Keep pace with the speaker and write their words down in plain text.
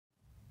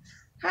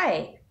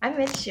Hi, I'm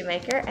Mitch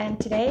Shoemaker, and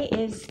today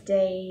is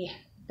day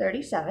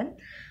 37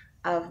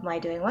 of my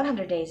doing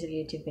 100 days of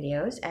YouTube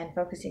videos and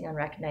focusing on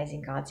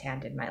recognizing God's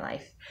hand in my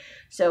life.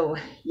 So,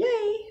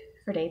 yay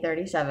for day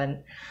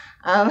 37.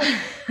 Um,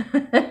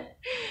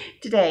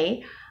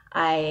 today,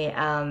 I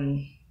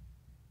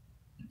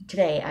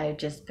I've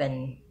just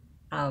been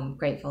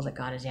grateful that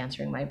God is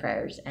answering my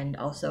prayers and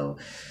also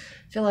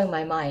filling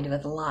my mind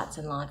with lots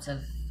and lots of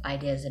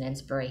ideas and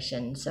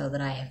inspiration, so that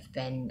I have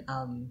been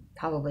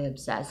probably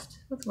obsessed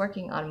with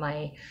working on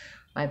my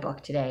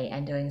book today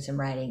and doing some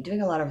writing,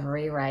 doing a lot of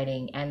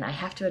rewriting. And I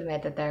have to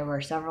admit that there were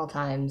several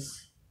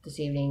times this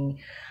evening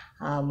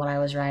when I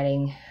was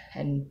writing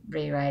and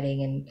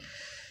rewriting and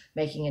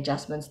making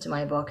adjustments to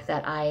my book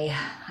that I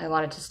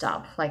wanted to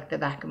stop. Like, the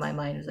back of my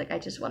mind was like, I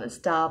just want to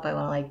stop. I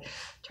want to like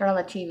turn on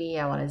the TV.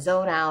 I want to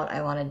zone out.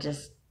 I want to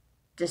just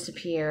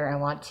disappear. I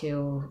want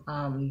to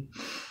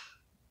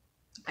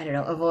I don't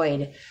know,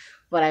 avoid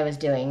what I was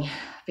doing,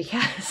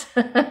 because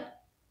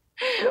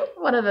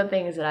one of the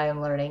things that I am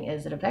learning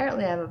is that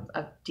apparently I'm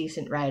a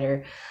decent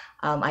writer.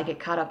 I get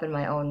caught up in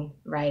my own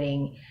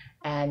writing,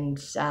 and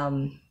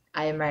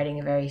I am writing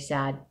a very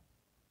sad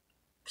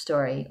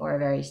story, or a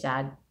very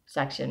sad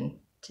section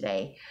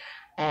today.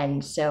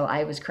 And so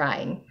I was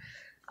crying.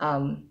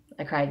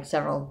 I cried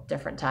several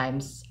different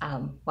times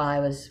while I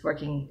was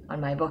working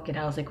on my book, and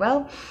I was like,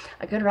 well,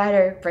 a good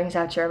writer brings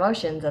out your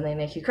emotions, and they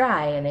make you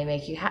cry, and they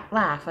make you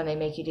laugh, and they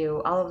make you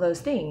do all of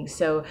those things.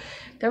 So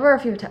there were a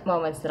few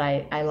moments that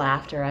I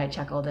laughed or I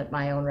chuckled at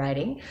my own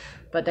writing,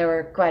 but there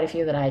were quite a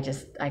few that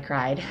I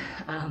cried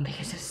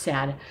because it's a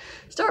sad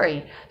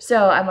story.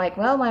 So I'm like,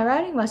 well, my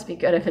writing must be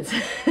good if it's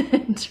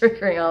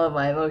triggering all of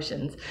my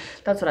emotions.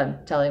 That's what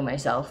I'm telling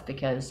myself,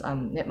 because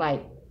it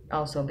might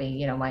also be,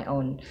 you know, my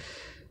own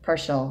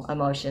personal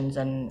emotions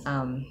and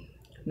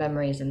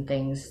memories and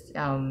things,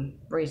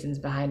 reasons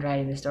behind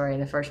writing the story in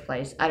the first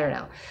place. I don't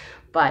know,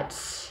 but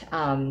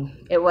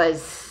it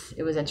was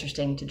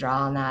interesting to draw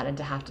on that and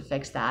to have to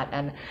fix that.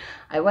 And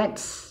I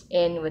went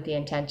in with the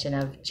intention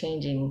of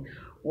changing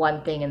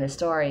one thing in the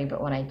story,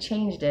 but when I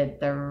changed it,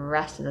 the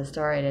rest of the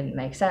story didn't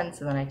make sense,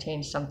 and then I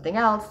changed something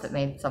else that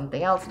made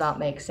something else not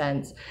make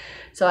sense.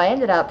 So I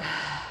ended up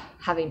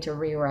having to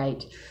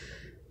rewrite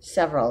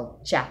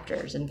several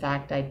chapters. In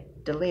fact, I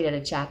deleted a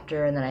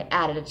chapter and then I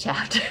added a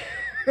chapter.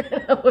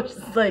 And I was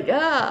just like,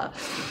 ah.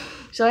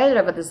 So I ended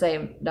up with the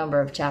same number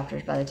of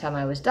chapters by the time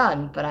I was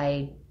done, but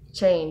I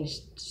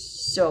changed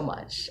so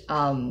much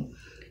of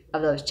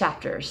those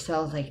chapters. So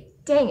I was like,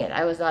 dang it,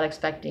 I was not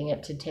expecting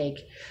it to take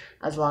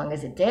as long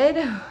as it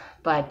did.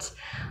 But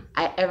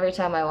every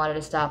time I wanted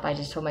to stop, I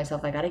just told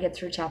myself, I got to get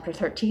through chapter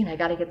 13. I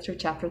got to get through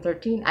chapter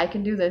 13. I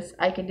can do this.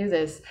 I can do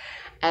this.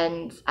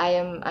 And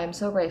I'm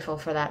so grateful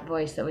for that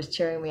voice that was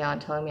cheering me on,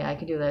 telling me I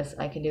can do this.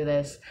 I can do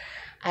this.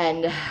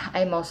 And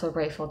I'm also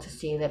grateful to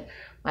see that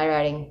my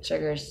writing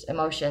triggers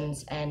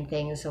emotions and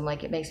things. So I'm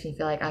like, it makes me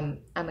feel like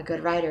I'm a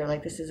good writer.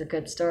 Like, this is a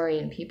good story,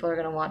 and people are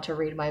going to want to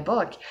read my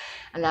book.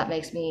 And that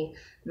makes me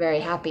very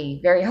happy,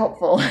 very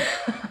hopeful.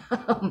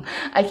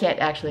 I can't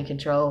actually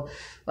control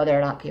whether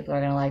or not people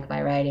are going to like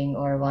my writing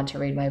or want to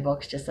read my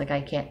books, just like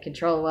I can't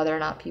control whether or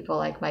not people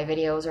like my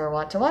videos or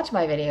want to watch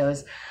my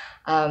videos.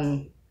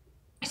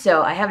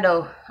 So I have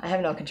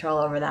no control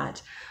over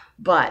that.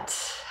 But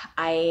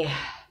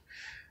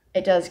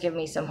it does give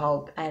me some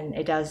hope, and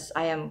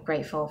I am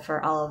grateful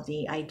for all of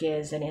the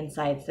ideas and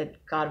insights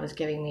that God was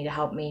giving me to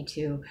help me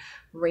to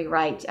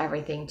rewrite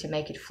everything, to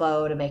make it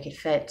flow, to make it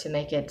fit, to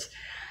make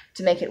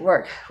it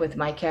work with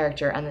my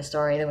character and the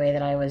story the way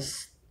that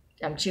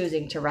I'm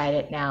choosing to write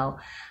it now.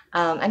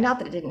 And not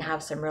that it didn't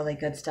have some really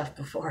good stuff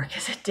before,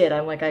 because it did.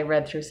 I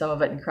read through some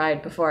of it and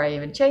cried before I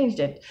even changed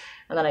it.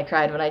 And then I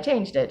cried when I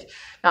changed it.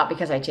 Not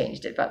because I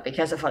changed it, but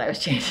because of what I was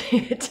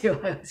changing it to.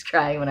 I was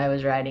crying when I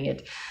was writing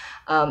it.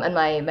 And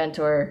my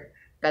mentor,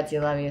 Betsy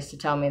Love, used to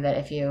tell me that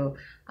if you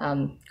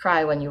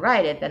cry when you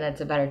write it, then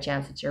it's a better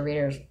chance that your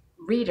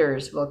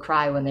readers will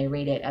cry when they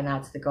read it. And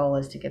that's the goal,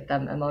 is to get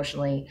them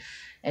emotionally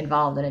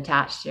involved and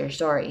attached to your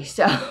story.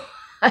 So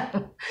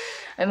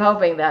I'm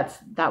hoping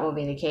that will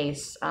be the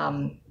case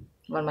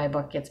when my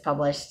book gets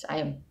published. I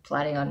am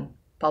planning on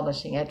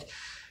publishing it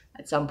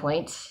at some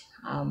point,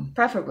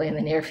 preferably in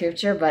the near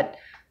future, but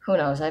who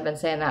knows? I've been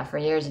saying that for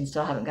years and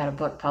still haven't got a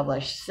book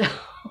published, so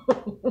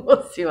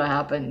we'll see what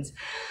happens.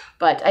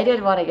 But I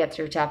did want to get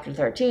through chapter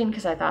 13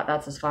 because I thought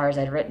that's as far as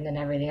I'd written, and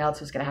everything else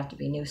was going to have to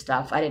be new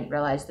stuff. I didn't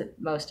realize that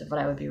most of what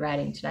I would be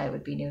writing tonight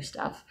would be new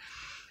stuff.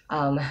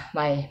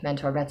 My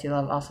mentor, Betsy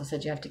Love, also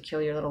said you have to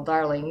kill your little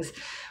darlings,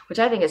 which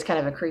I think is kind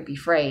of a creepy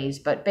phrase,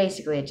 but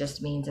basically it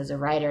just means, as a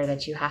writer,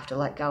 that you have to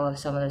let go of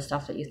some of the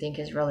stuff that you think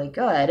is really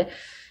good,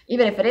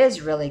 even if it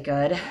is really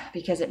good,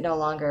 because it no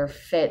longer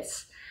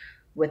fits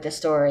with the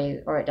story,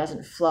 or it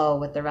doesn't flow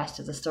with the rest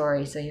of the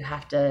story. So you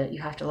have to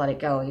let it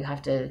go. You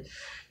have to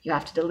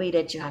delete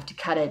it, you have to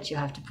cut it, you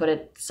have to put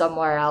it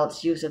somewhere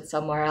else, use it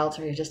somewhere else,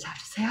 or you just have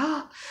to say,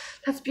 oh,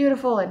 that's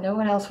beautiful, and no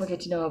one else will get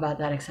to know about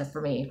that except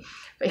for me,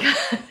 because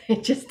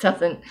it just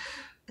doesn't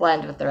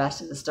blend with the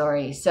rest of the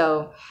story.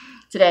 So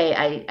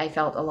today I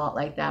felt a lot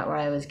like that, where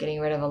I was getting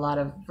rid of a lot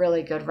of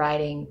really good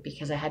writing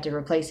because I had to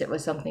replace it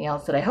with something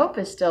else that I hope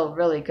is still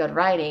really good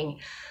writing,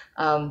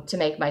 to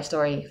make my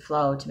story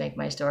flow, to make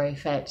my story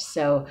fit.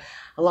 So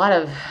a lot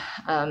of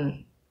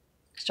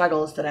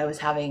struggles that I was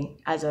having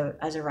as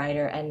a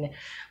writer, and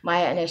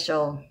my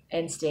initial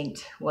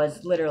instinct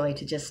was literally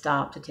to just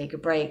stop, to take a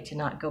break, to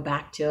not go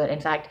back to it.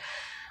 In fact,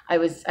 I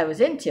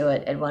was into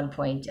it at one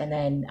point, and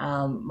then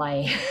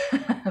my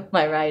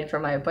my ride for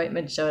my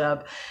appointment showed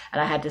up, and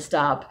I had to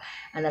stop.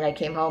 And then I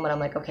came home, and I'm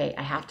like, okay,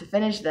 I have to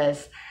finish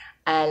this.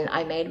 And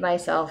I made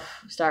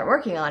myself start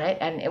working on it,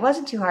 and it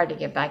wasn't too hard to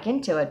get back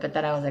into it. But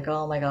then I was like,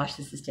 oh my gosh,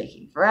 this is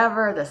taking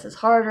forever. This is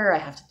harder. I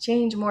have to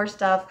change more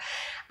stuff.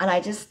 And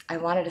I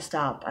wanted to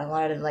stop. I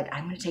wanted to, like,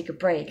 I'm going to take a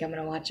break. I'm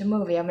going to watch a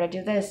movie. I'm going to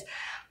do this.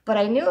 But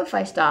I knew if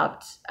I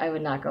stopped, I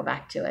would not go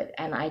back to it.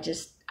 And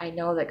I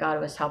know that God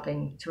was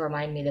helping to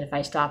remind me that if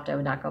I stopped, I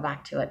would not go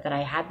back to it, that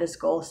I had this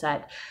goal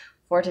set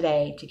for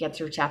today to get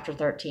through chapter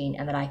 13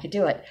 and that I could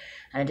do it.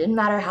 And it didn't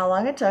matter how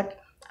long it took.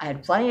 I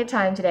had plenty of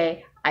time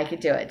today. I could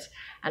do it.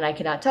 And I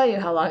cannot tell you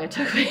how long it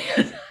took me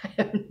because I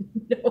have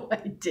no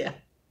idea.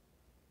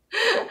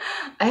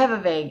 I have a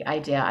vague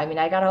idea. I mean,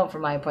 I got home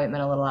from my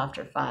appointment a little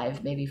after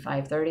 5, maybe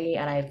 5:30,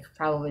 and I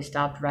probably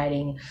stopped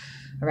writing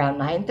around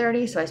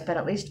 9:30. So I spent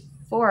at least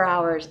 4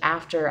 hours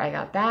after I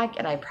got back,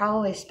 and I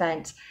probably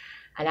spent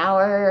an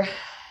hour,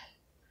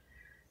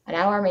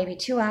 maybe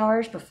 2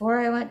 hours before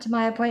I went to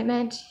my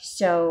appointment.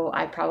 So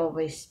I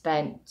probably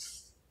spent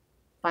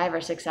 5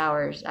 or 6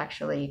 hours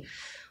actually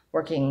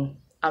working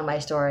on my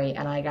story,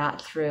 and I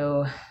got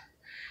through,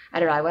 I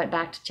don't know, I went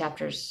back to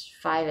chapters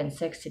 5 and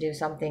 6 to do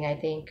something, I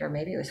think, or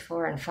maybe it was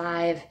 4 and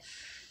 5.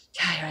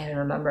 I don't even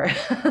remember.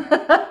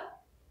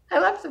 I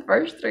left the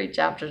first 3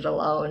 chapters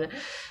alone,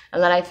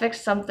 and then I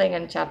fixed something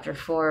in chapter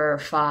 4 or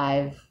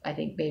 5, I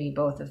think maybe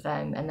both of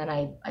them, and then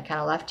I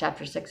kind of left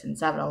chapter 6 and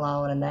 7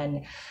 alone, and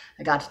then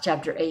I got to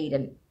chapter 8,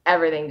 and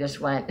everything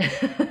just went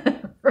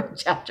from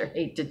chapter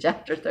 8 to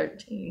chapter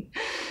 13.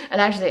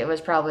 And actually it was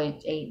probably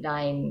 8,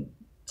 9,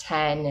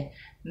 10,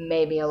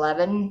 maybe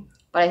 11.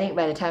 But I think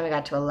by the time I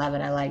got to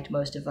 11, I liked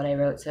most of what I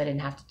wrote, so I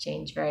didn't have to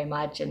change very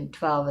much. And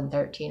 12 and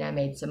 13, I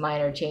made some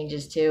minor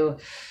changes too.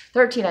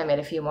 13, I made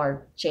a few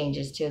more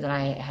changes too than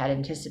I had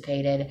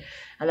anticipated.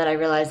 And then I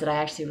realized that I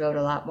actually wrote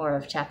a lot more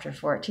of chapter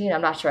 14.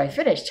 I'm not sure I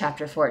finished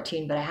chapter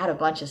 14, but I had a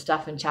bunch of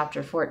stuff in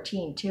chapter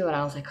 14 too. And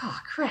I was like, oh,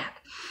 crap.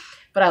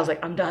 But I was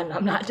like, I'm done.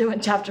 I'm not doing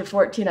chapter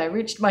 14. I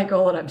reached my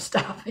goal and I'm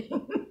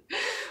stopping.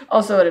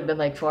 Also, it had been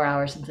like 4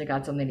 hours since I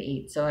got something to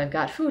eat. So I've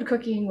got food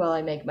cooking while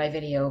I make my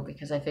video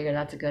because I figured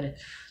that's a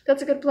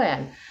good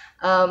plan.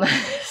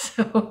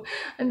 So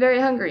I'm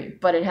very hungry,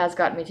 but it has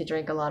gotten me to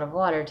drink a lot of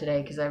water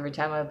today because every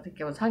time I think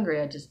I was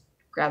hungry, I'd just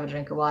grab a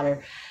drink of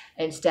water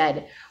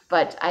instead.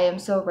 But I am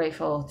so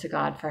grateful to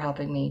God for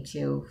helping me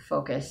to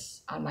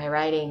focus on my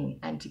writing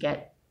and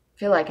to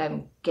feel like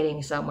I'm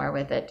getting somewhere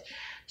with it.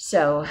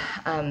 So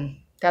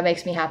that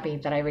makes me happy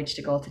that I reached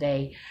a goal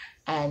today,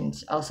 and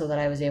also that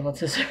I was able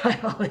to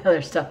survive all the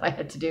other stuff I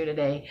had to do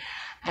today.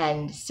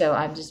 And so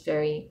I'm just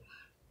very,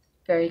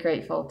 very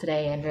grateful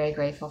today, and very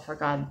grateful for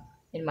God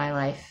in my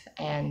life.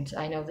 And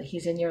I know that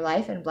He's in your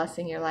life and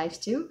blessing your lives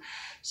too.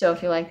 So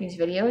if you like these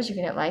videos, you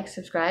can hit like,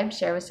 subscribe,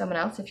 share with someone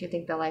else if you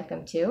think they'll like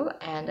them too.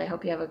 And I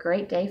hope you have a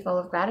great day full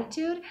of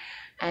gratitude,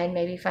 and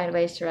maybe find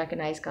ways to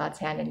recognize God's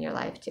hand in your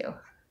life too.